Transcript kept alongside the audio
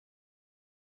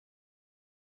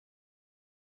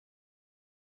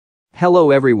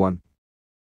Hello everyone.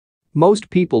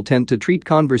 Most people tend to treat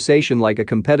conversation like a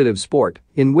competitive sport,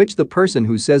 in which the person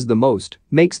who says the most,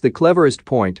 makes the cleverest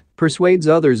point, persuades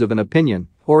others of an opinion,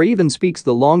 or even speaks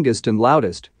the longest and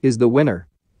loudest, is the winner.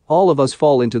 All of us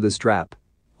fall into this trap.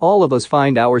 All of us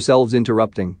find ourselves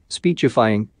interrupting,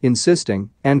 speechifying, insisting,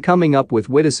 and coming up with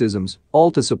witticisms, all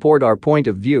to support our point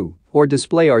of view or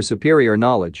display our superior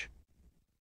knowledge.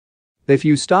 If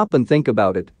you stop and think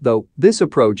about it, though, this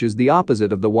approach is the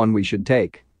opposite of the one we should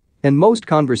take. In most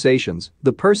conversations,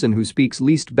 the person who speaks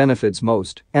least benefits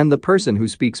most, and the person who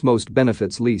speaks most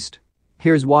benefits least.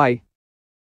 Here's why.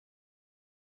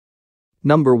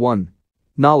 Number 1.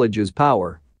 Knowledge is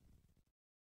power.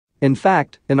 In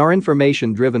fact, in our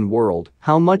information-driven world,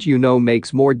 how much you know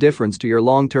makes more difference to your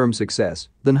long-term success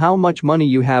than how much money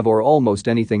you have or almost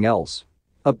anything else.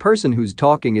 A person who's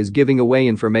talking is giving away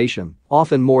information,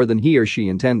 often more than he or she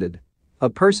intended. A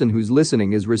person who's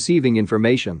listening is receiving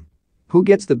information. Who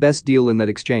gets the best deal in that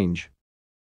exchange?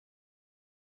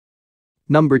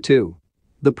 Number 2.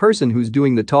 The person who's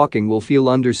doing the talking will feel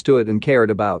understood and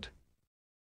cared about.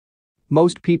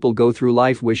 Most people go through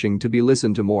life wishing to be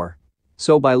listened to more.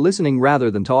 So by listening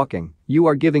rather than talking, you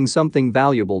are giving something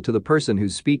valuable to the person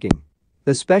who's speaking.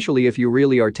 Especially if you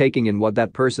really are taking in what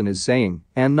that person is saying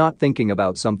and not thinking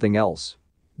about something else.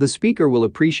 The speaker will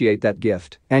appreciate that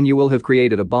gift, and you will have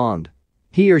created a bond.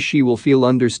 He or she will feel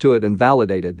understood and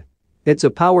validated. It's a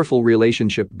powerful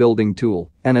relationship-building tool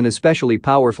and an especially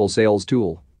powerful sales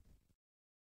tool.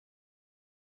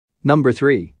 Number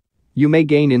 3. You may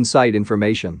gain inside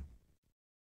information.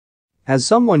 As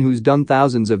someone who's done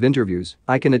thousands of interviews,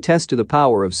 I can attest to the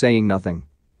power of saying nothing.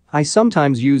 I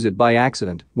sometimes use it by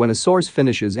accident when a source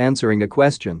finishes answering a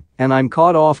question and I'm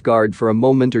caught off guard for a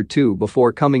moment or two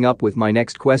before coming up with my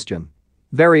next question.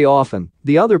 Very often,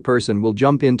 the other person will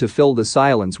jump in to fill the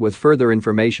silence with further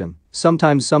information,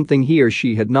 sometimes something he or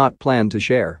she had not planned to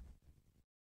share.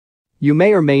 You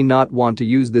may or may not want to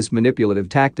use this manipulative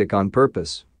tactic on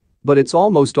purpose. But it's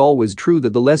almost always true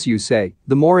that the less you say,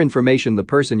 the more information the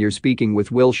person you're speaking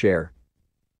with will share.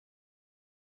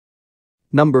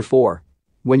 Number 4.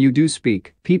 When you do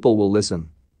speak, people will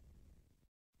listen.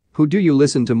 Who do you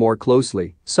listen to more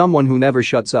closely, someone who never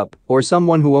shuts up or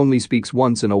someone who only speaks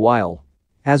once in a while?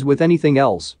 As with anything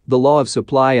else, the law of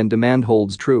supply and demand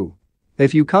holds true.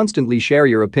 If you constantly share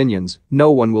your opinions,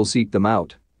 no one will seek them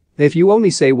out. If you only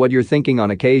say what you're thinking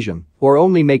on occasion, or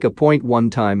only make a point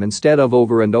one time instead of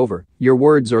over and over, your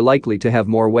words are likely to have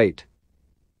more weight.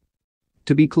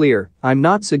 To be clear, I'm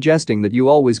not suggesting that you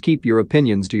always keep your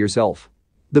opinions to yourself.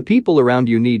 The people around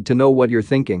you need to know what you're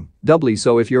thinking, doubly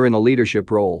so if you're in a leadership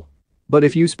role. But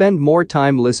if you spend more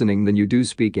time listening than you do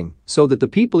speaking, so that the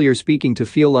people you're speaking to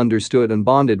feel understood and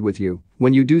bonded with you,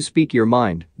 when you do speak your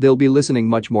mind, they'll be listening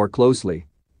much more closely.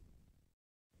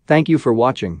 Thank you for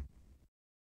watching.